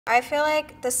I feel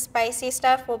like the spicy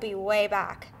stuff will be way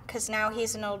back, because now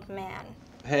he's an old man.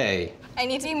 Hey. I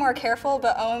need to be more careful,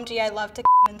 but OMG, I love to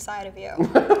inside of you.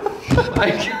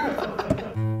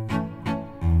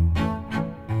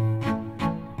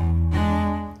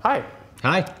 Hi.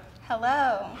 Hi.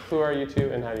 Hello. Who are you two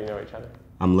and how do you know each other?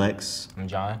 I'm Lex. I'm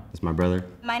John. It's my brother.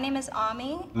 My name is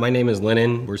Ami. My name is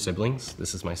Lennon. We're siblings.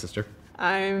 This is my sister.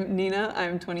 I'm Nina,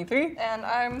 I'm 23. And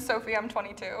I'm Sophie, I'm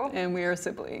 22. And we are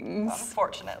siblings.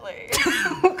 Unfortunately.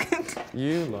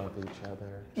 You love each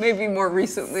other. Maybe more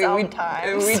recently.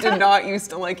 Sometimes. We did not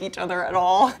used to like each other at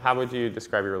all. How would you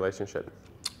describe your relationship?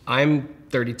 I'm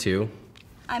 32.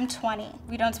 I'm 20.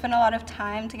 We don't spend a lot of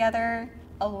time together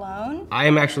alone. I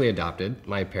am actually adopted.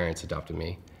 My parents adopted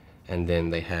me, and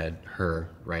then they had her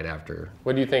right after.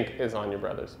 What do you think is on your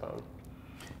brother's phone?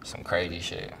 Some crazy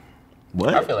shit.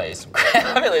 What? I feel like some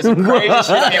crazy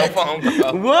shit on your phone,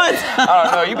 bro. What? I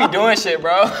don't know, you be doing shit,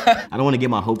 bro. I don't want to get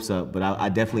my hopes up, but I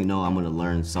definitely know I'm going to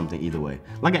learn something either way.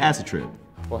 Like an acid trip.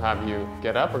 We'll have you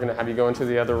get up. We're gonna have you go into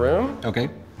the other room. Okay.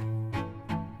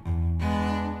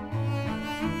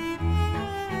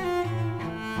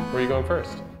 Where are you going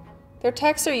first? Their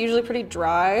texts are usually pretty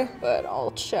dry, but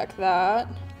I'll check that.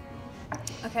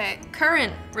 Okay,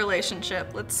 current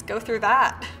relationship. Let's go through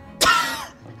that.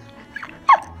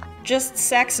 Just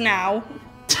sex now.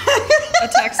 A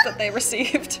text that they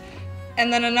received.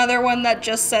 And then another one that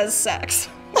just says sex.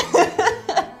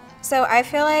 So I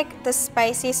feel like the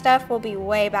spicy stuff will be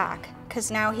way back,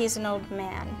 because now he's an old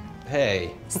man.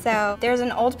 Hey. So there's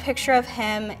an old picture of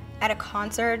him at a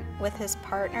concert with his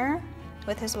partner,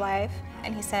 with his wife,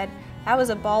 and he said, "That was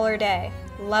a baller day.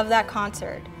 Love that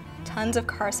concert. Tons of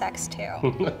car sex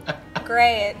too."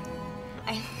 Great.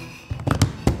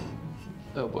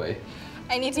 Oh boy.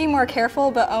 I need to be more careful,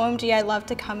 but OMG, I love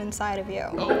to come inside of you.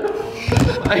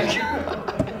 Oh my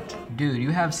God. Dude, you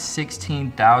have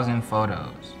 16,000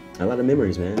 photos. Got a lot of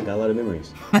memories, man. Got a lot of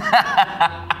memories.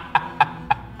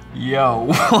 Yo,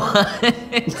 what?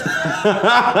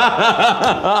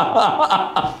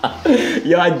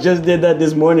 Yo, I just did that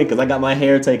this morning because I got my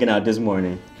hair taken out this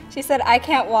morning. She said, "I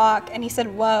can't walk," and he said,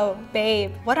 "Whoa,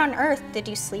 babe, what on earth? Did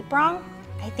you sleep wrong?"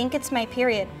 "I think it's my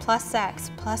period, plus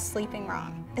sex, plus sleeping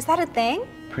wrong." Is that a thing?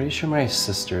 Pretty sure my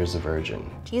sister is a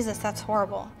virgin. Jesus, that's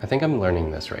horrible. I think I'm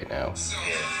learning this right now.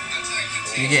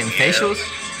 You getting facials?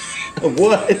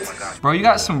 What? Bro, you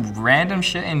got some random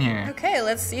shit in here. Okay,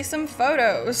 let's see some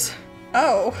photos.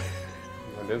 Oh,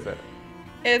 What is it?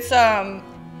 it's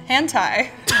hentai.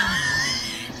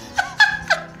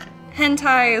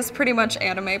 Hentai is pretty much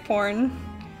anime porn.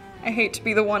 I hate to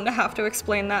be the one to have to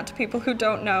explain that to people who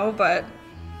don't know, but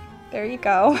there you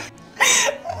go.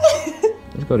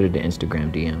 Let's go to the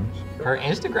Instagram DMs. Her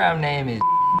Instagram name is.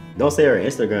 Don't say her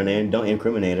Instagram name. Don't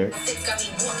incriminate her.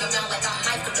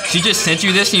 She just sent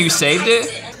you this and you saved it?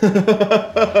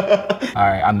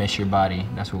 Alright, I miss your body.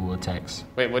 That's what we'll text.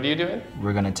 Wait, what are you doing?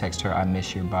 We're gonna text her, I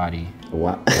miss your body.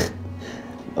 What?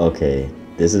 Okay,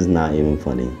 this is not even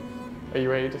funny. Are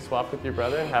you ready to swap with your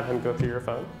brother and have him go through your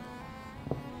phone?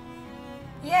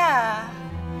 Yeah.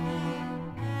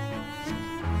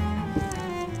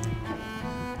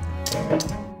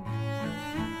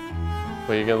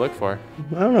 What are you gonna look for?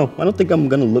 I don't know. I don't think I'm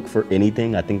gonna look for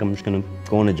anything. I think I'm just gonna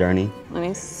go on a journey. Let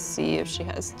me see if she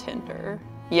has Tinder.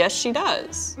 Yes, she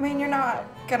does. I mean, you're not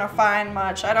gonna find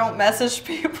much. I don't message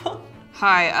people.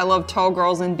 Hi, I love tall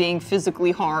girls and being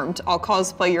physically harmed. I'll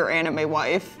cosplay your anime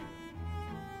wife.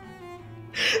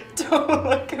 Don't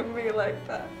look at me like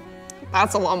that.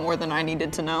 That's a lot more than I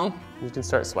needed to know. You can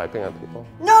start swiping on people.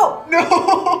 No,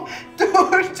 no,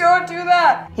 don't do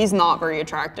that. He's not very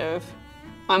attractive.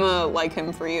 I'ma like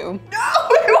him for you. No,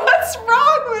 what's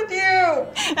wrong with you?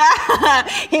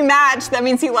 He matched, that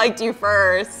means he liked you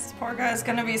first. This poor guy's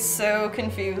gonna be so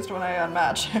confused when I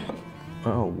unmatch him.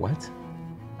 Oh, what?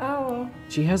 Oh.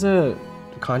 She has a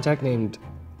contact named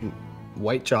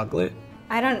White Chocolate.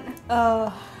 I don't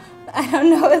know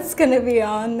what's gonna be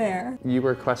on there. You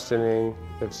were questioning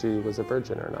if she was a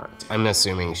virgin or not. I'm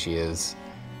assuming she is.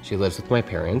 She lives with my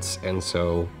parents, and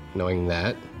so knowing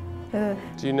that.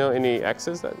 Do you know any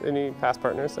exes, any past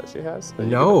partners that she has?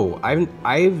 No,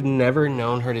 I've never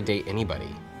known her to date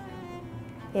anybody.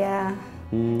 Yeah.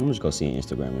 I'm just gonna see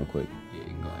Instagram real quick. Yeah, you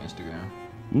can go on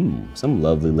Instagram. Some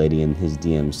lovely lady in his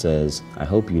DM says, "I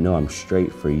hope you know I'm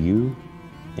straight for you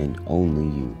and only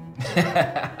you."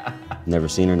 Never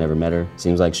seen her, never met her.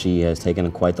 Seems like she has taken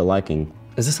quite the liking.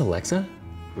 Is this Alexa?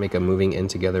 Make a moving in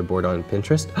together board on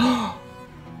Pinterest.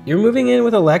 You're moving in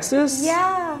with Alexis?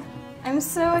 Yeah. I'm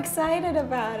so excited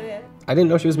about it. I didn't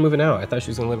know she was moving out. I thought she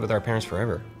was gonna live with our parents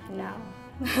forever. No.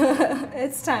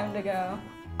 It's time to go.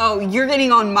 Oh, you're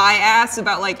getting on my ass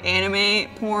about like anime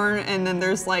porn, and then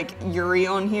there's like Yuri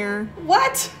on here.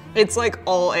 What? It's like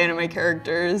all anime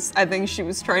characters. I think she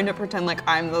was trying to pretend like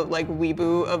I'm the like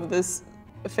weeboo of this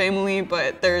family,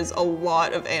 but there's a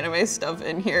lot of anime stuff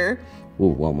in here.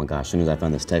 Ooh, oh my gosh, as soon as I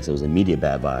found this text, it was immediate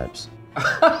bad vibes.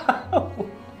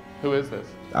 Who is this?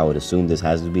 I would assume this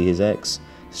has to be his ex.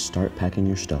 Start packing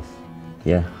your stuff.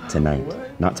 Yeah, tonight,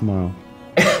 not tomorrow.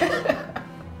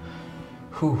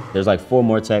 There's like 4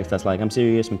 more texts that's like, I'm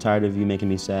serious, I'm tired of you making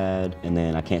me sad, and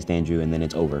then I can't stand you, and then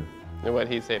it's over. And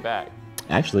what'd he say back?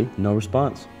 Actually, no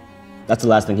response. That's the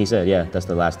last thing he said, yeah, that's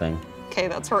the last thing. Okay,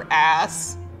 that's her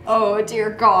ass. Oh dear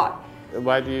God.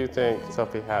 Why do you think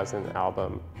Sophie has an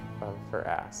album of her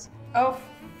ass? Oh,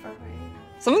 for me.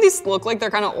 Some of these look like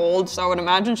they're kind of old, so I would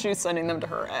imagine she's sending them to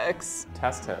her ex.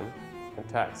 Test him and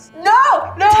text.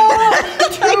 No! No! I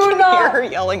Do can hear not! her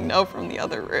yelling no from the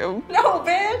other room. No,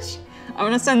 bitch! I'm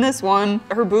gonna send this one.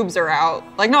 Her boobs are out.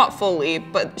 Like, not fully,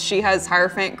 but she has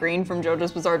Hierophant Green from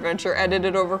JoJo's Bizarre Adventure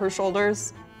edited over her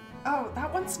shoulders. Oh,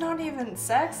 that one's not even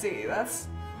sexy. That's...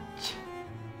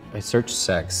 I searched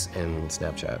sex in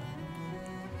Snapchat.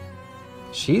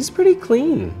 She's pretty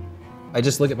clean. I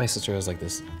just look at my sister as like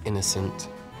this innocent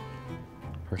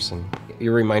person.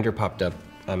 Your reminder popped up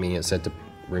on me. It said to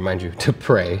remind you to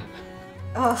pray.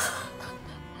 Ugh.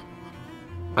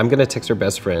 I'm gonna text her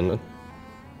best friend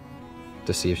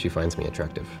to see if she finds me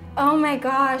attractive. Oh my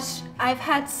gosh, I've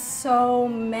had so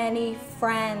many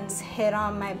friends hit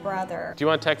on my brother. Do you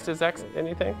want to text his ex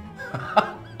anything?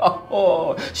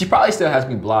 Oh, she probably still has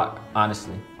me blocked,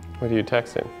 honestly. What are you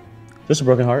texting? Just a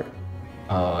broken heart.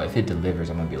 If it delivers,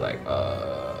 I'm gonna be like,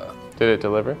 Did it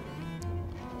deliver?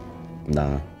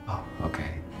 Nah. oh,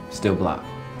 okay. Still blocked.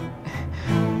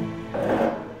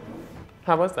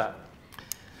 How was that?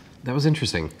 That was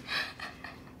interesting.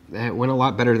 That went a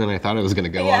lot better than I thought it was gonna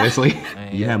go, Yeah. honestly.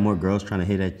 You had more girls trying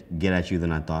to get at you than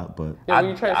I thought, but Yeah, what are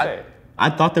you trying to say? I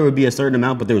thought there would be a certain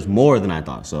amount, but there was more than I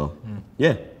thought, so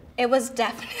yeah. It was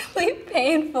definitely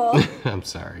painful. I'm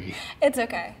sorry. It's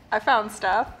okay. I found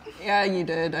stuff. Yeah, you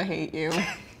did. I hate you.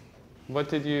 What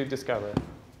did you discover?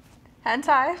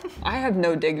 Hentai. I have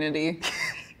no dignity.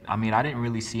 I mean, I didn't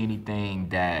really see anything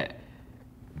that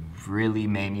really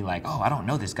made me like, oh, I don't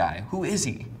know this guy. Who is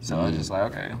he? So I was just like,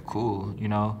 okay, cool, you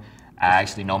know? I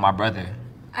actually know my brother.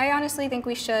 I honestly think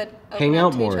we should open Hang up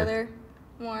out to more. each other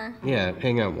more. Yeah,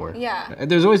 hang out more. Yeah.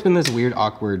 There's always been this weird,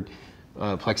 awkward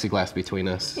plexiglass between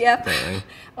us. Yep. That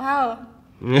Wow.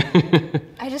 way.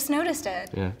 I just noticed it.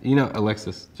 Yeah. You know,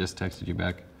 Alexis just texted you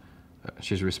back.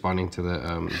 She's responding to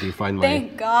the, do you find my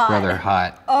Thank God. brother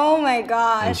hot? Oh my And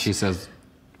gosh. she says,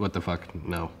 what the fuck,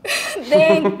 no.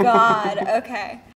 Thank God. Okay.